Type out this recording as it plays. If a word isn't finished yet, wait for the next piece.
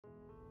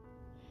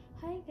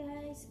Hi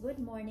guys, good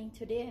morning.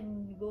 Today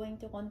I'm going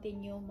to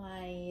continue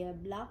my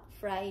Black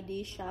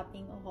Friday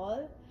shopping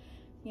haul.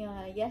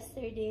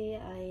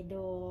 Yesterday I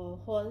do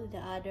haul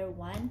the other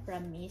one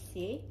from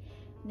Missy.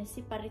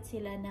 Nasiparit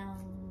sila ng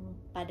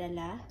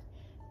padala.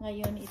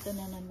 Ngayon ito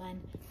na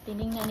naman.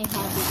 Tiningnan ni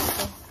Hubby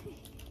ito.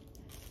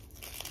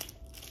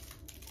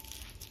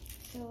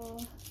 So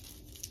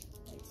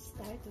let's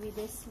start with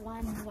this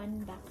one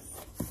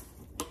box.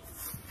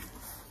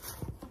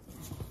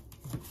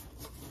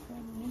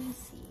 From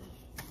Missy.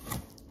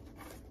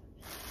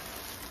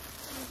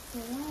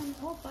 Ayan.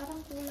 Oh,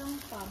 parang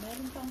kulang pa.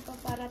 Meron pang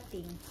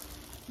paparating.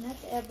 Not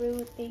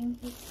everything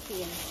is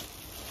here.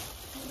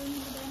 Parang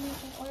madami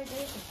akong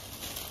order.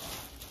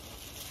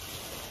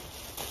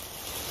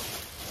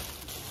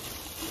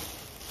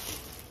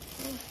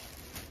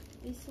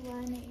 This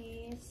one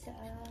is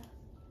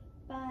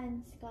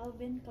pants.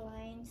 Calvin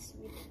Klein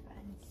sweet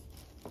pants.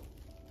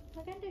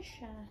 Maganda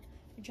siya.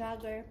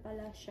 Jogger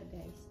pala siya,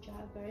 guys.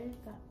 Jogger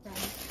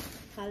from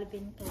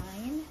Calvin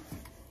Klein.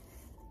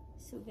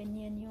 So,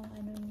 ganyan yung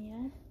ano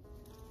niya.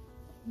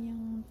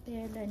 Yung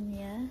tela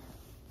niya.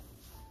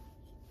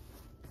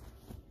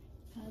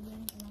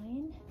 Calvin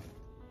Klein.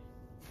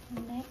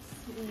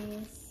 Next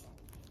is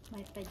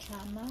my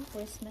pajama.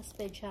 Christmas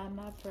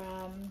pajama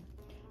from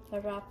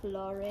Ralph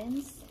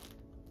Lauren.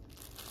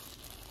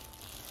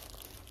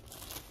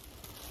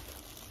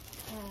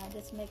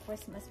 That's my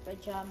Christmas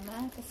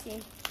pajama. Kasi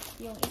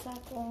yung isa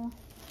kong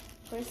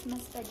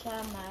Christmas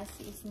pajamas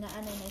is na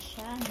ano na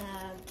siya,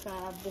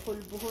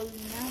 nagkabuhol-buhol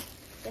na.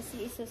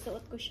 Kasi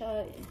isusuot ko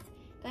siya,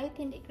 kahit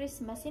hindi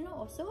Christmas,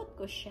 sinusuot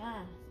ko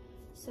siya.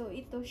 So,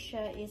 ito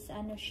siya is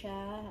ano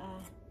siya,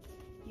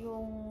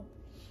 yung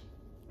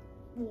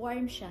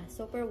warm siya,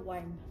 super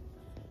warm.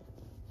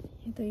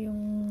 Ito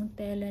yung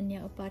tela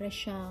niya, o para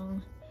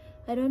siyang,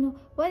 I don't know,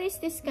 what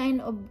is this kind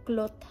of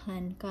cloth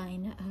hand,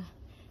 kinda,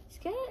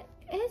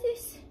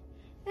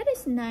 that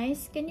is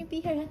nice. Can you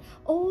be her hand?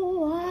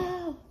 Oh,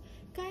 wow!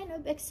 Kind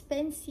of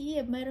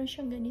expensive. Mayroon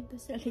siyang ganito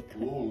sa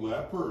likod. Oh,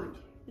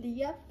 leopard.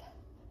 Yep.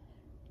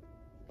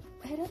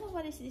 I don't know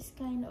what is this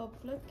kind of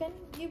cloth. Can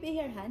you be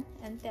her hand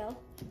and tell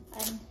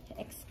and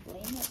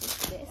explain what is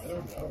this? I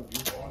don't know.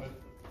 You want it?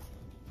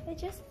 I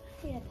just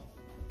buy it.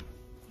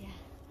 Yeah.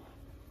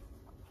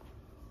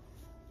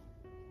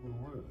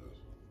 What is this?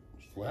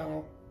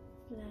 Flannel?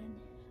 Plan.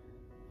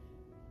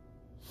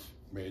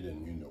 Made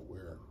in you know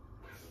where.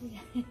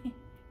 Yeah.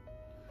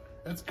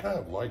 It's kind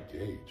of light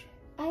gauge.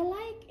 I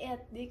like it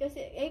because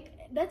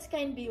that's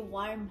kind of be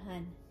warm,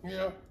 hun.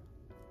 Yeah.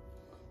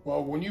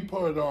 Well, when you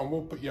put it on,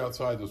 we'll put you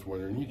outside this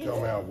winter, and you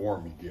tell me how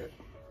warm you get.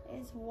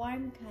 It's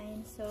warm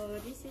kind, so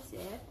this is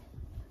it.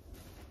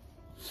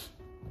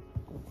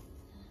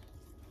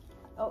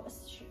 Oh,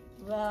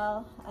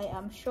 well, I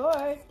am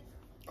short.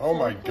 Oh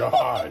my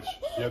gosh!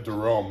 You have to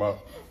roll them up.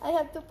 I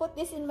have to put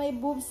this in my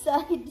boob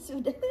side so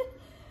that.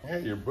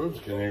 Yeah, your boobs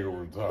can hang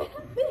over the top.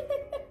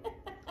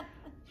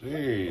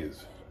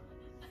 Jeez.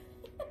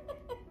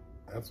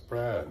 That's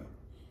bad.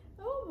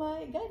 Oh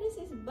my god,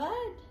 this is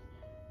bad.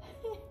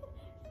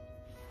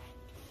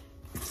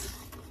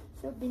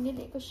 So,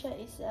 binili ko siya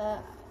is,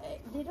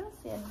 they don't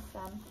send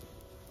some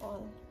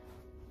all.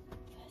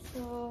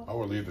 So, I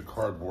would leave the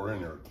cardboard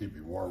in there to keep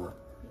you warmer.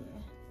 yeah.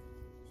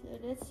 So,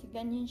 that's,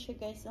 ganyan siya,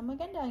 guys. So,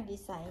 maganda ang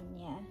design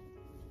niya.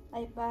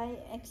 I buy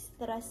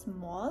extra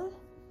small.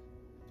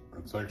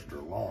 It's extra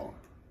long.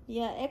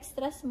 Yeah,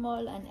 extra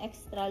small and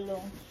extra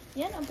long.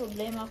 Yan ang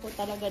problema ko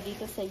talaga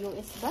dito sa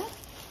US ba?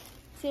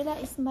 Sila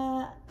is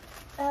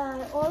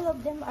all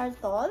of them are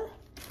tall.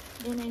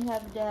 Then I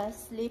have the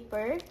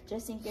sleeper,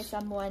 just in case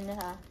someone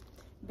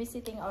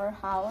visiting our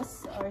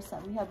house or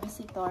we have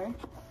visitor.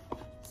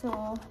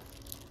 So,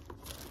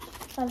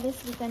 at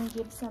least we can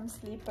give some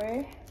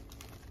sleeper.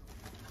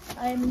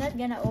 I'm not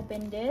gonna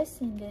open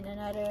this. And then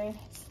another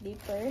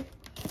sleeper.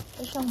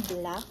 Ito siyang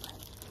black.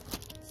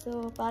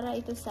 So, para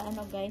ito sa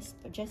ano guys,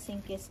 just in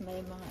case may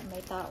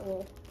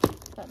tao,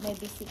 may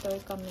visitor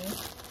kami.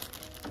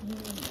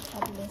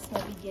 At least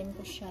nabigyan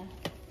ko siya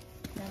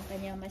ng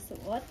kanyang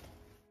masuot.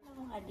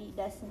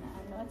 Adidas na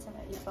ano, at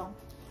saka ibang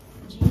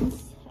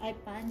jeans,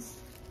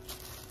 pants.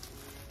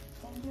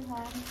 Thank you,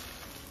 hon.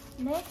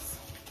 Next,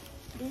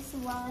 this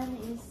one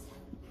is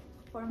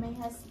for my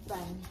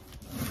husband.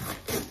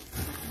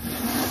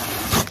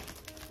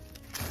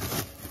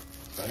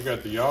 I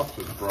got the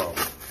opposite problem.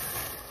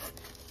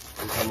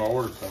 Every time I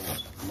order something,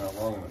 it's not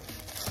long enough.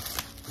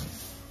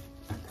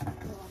 I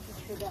want to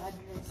show the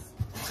address.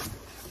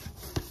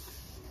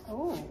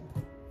 Oh,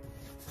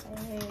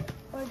 I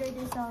ordered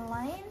this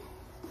online.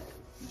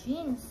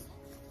 Jeans.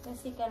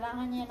 Kasi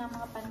kailangan niya ng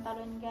mga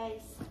pantalon,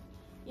 guys.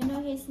 You know,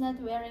 he's not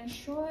wearing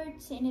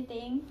shorts,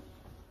 anything.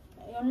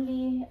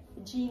 Only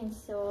jeans.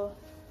 So,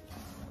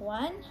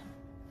 one.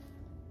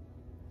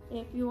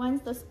 If you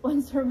want to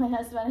sponsor my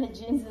husband,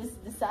 jeans is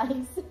the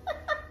size.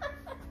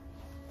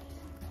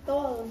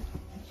 Tall.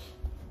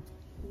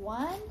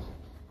 One.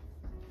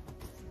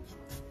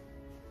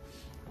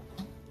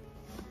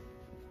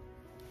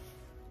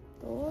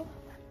 Two.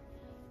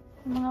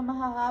 Mga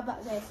mahahaba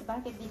guys.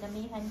 Bakit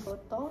dinamihan ko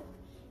to?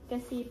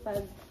 Kasi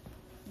pag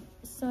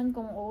soon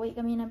kung uwi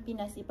kami ng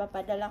Pinas,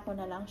 ipapadala ko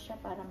na lang siya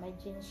para may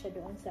jeans siya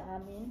doon sa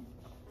amin.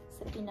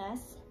 Sa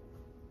Pinas.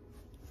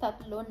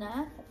 Tatlo.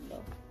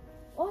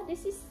 Oh,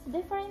 this is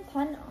different,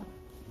 huh?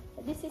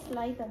 This is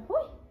lighter.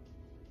 Huy!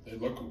 They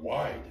look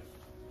wide.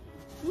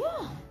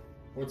 Yeah.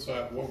 What's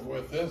that? What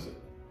width is it?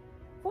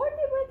 40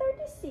 by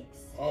 36.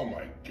 Oh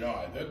my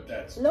God,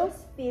 that's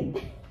Loose fit.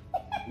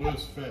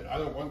 loose fit. I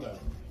don't want that.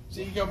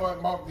 See, you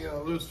got bought me a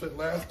loose fit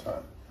last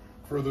time.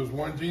 For those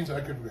one jeans,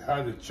 I could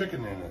hide a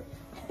chicken in it.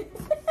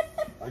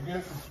 I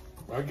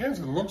guess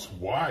it looks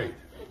wide.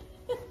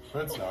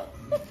 That's not.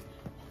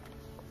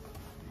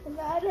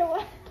 The other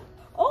one.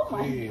 Oh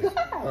my Please,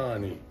 God.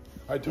 honey.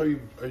 I tell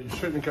you, you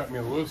shouldn't have got me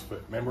a loose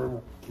fit.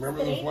 Remember those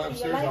Straight? ones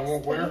You upstairs I like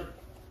won't wear?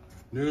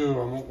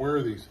 No, I won't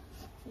wear these.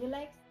 You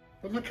like?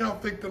 But look how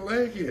thick the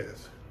leg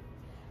is.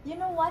 You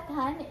know what,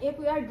 Han? If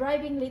we are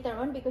driving later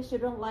on, because you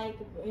don't like,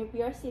 if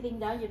you are sitting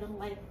down, you don't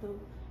like too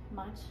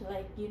much,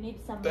 like you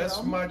need some That's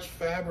room. much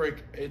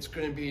fabric. It's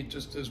going to be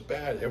just as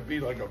bad. It'll be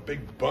like a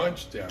big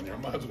bunch down there.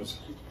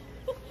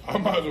 I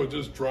might as well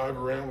just drive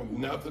around with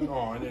nothing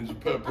on and just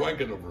put a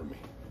blanket over me.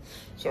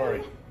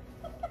 Sorry.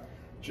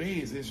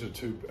 Geez, these are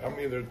too, I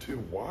mean, they're too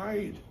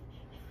wide.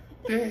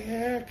 The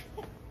heck?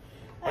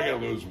 I gotta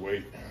lose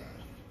weight.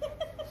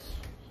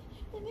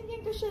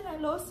 Tinigyan ko siya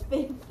ng low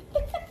speed.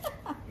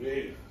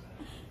 Jeez.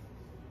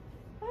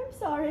 I'm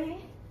sorry.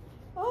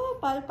 Oh,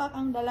 palpak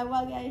ang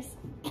dalawa, guys.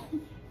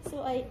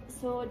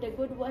 So the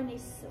good one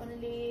is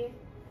only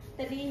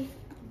 3.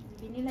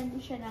 Binilan ko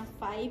siya ng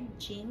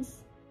 5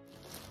 jeans.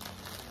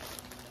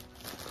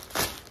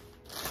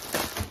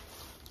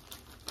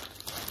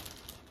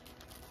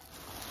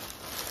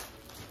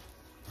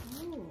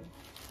 Oh.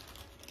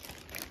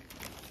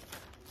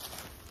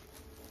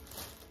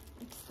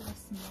 Extra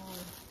small.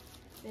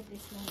 But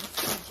this one is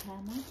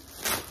pajama.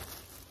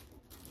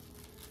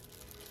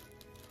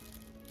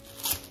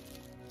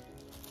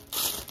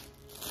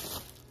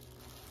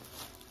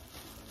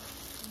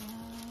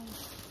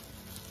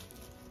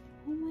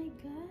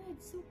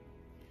 So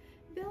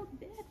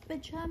velvet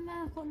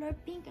pajama color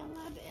pink. I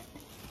love it.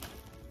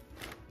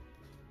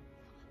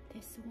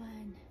 This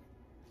one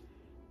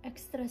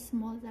extra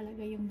small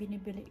talaga yung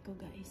binibili ko,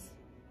 guys.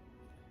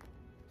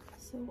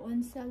 So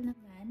on sale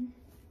naman.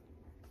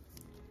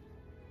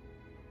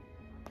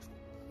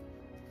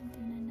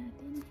 Tingnan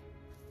natin.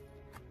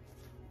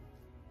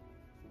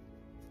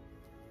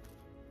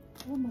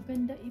 Oh,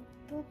 maganda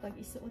ito pag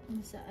isuot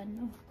mo sa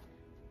ano.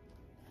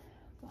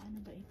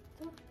 Paano ba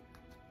ito?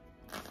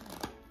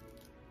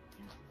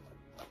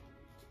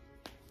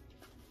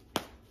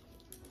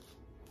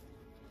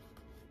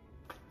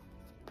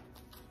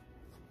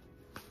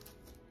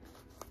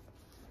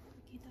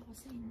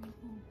 Sa inyo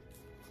kung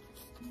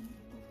ano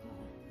ito ka.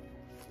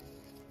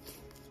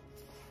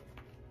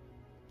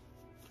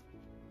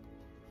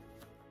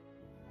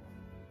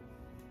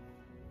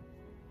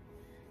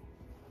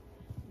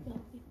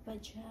 Velvet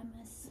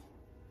pajamas.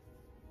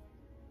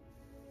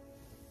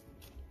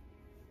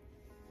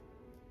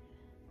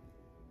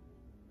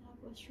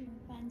 Tapos yung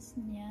pants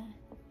niya,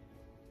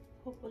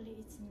 hopefully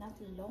it's not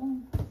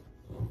long.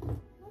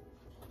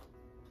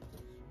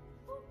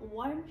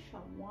 Warm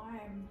siya,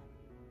 warm.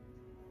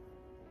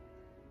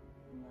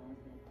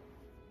 Love it.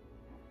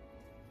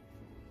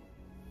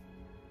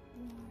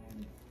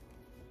 Warm.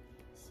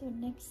 So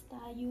next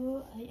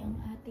tayo ay ang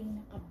ating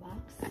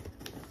naka-box.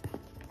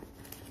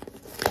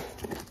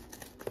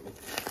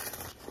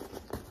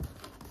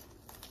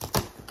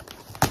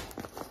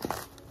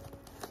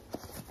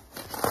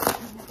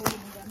 Ano ko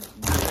yung gamit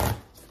na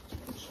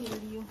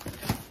kutsilyo.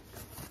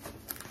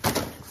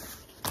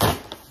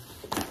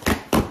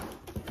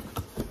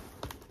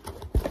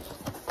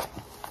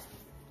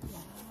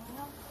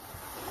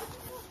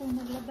 Kung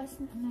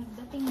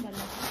nagdating ba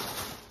lahat?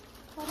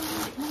 Parang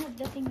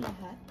nagdating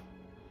lahat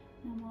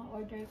ng mga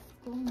order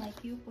ko. May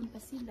coupon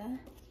pa sila.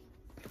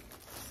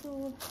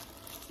 So,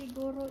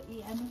 siguro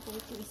i-ano ko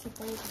ito,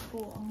 i-support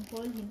ko ang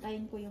haul.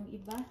 Hintayin ko yung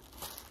iba.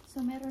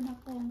 So, meron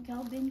akong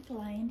Calvin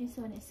Klein. This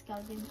one is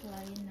Calvin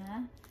Klein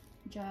na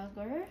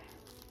jogger.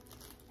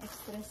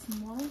 Extra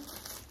small.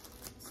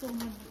 So,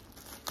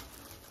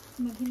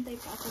 maghintay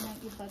pa ako ng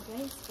iba,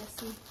 guys.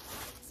 Kasi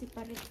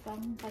separate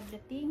pang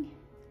pagdating.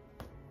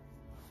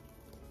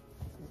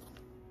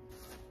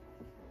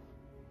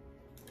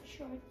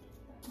 Short.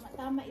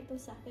 Tama ito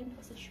sa akin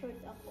kasi short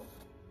ako.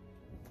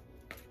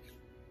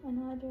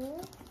 Another.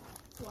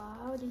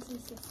 Wow, this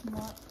is a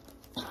small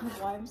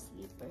warm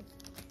sleeper.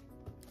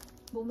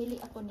 Bumili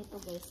ako nito,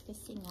 guys,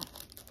 kasi nga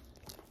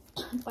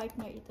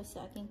partner ito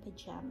sa aking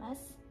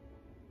pajamas.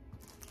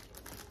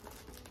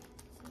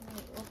 So,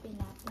 i-open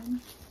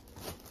natin.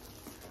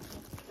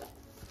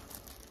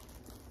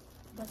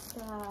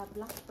 Basta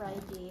Black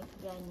Friday,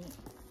 gani.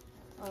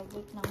 Or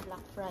week ng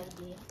Black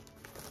Friday.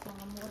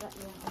 Mga mura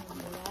yung ano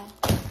nila.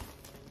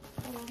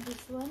 Parang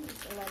this one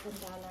is $11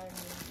 na lang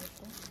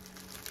ito.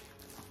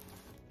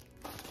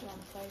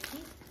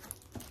 130.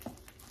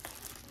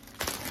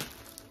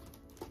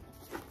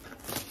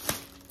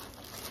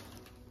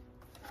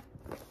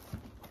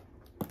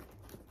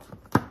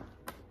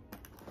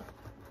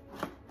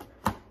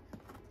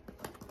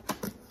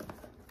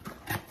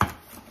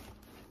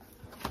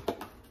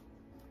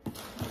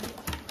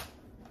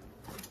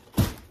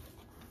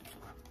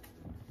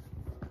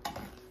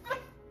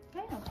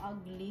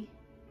 ugly.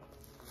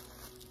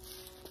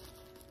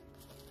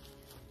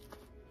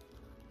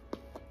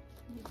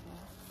 Diba?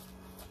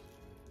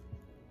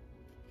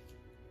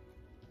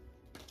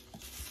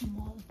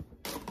 Small.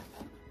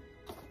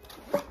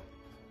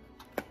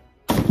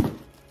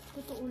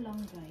 Totoo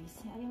lang guys.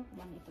 Ayaw ko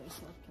bang ito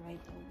isuot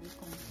right away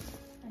kung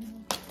ano.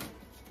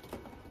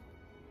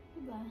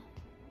 Diba?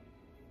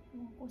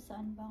 Ewan ko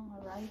saan bang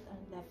right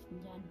and left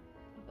niyan.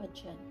 Diba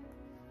dyan?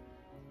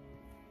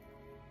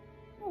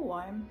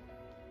 Warm.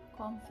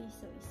 Comfy.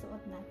 So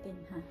isuot natin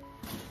ha.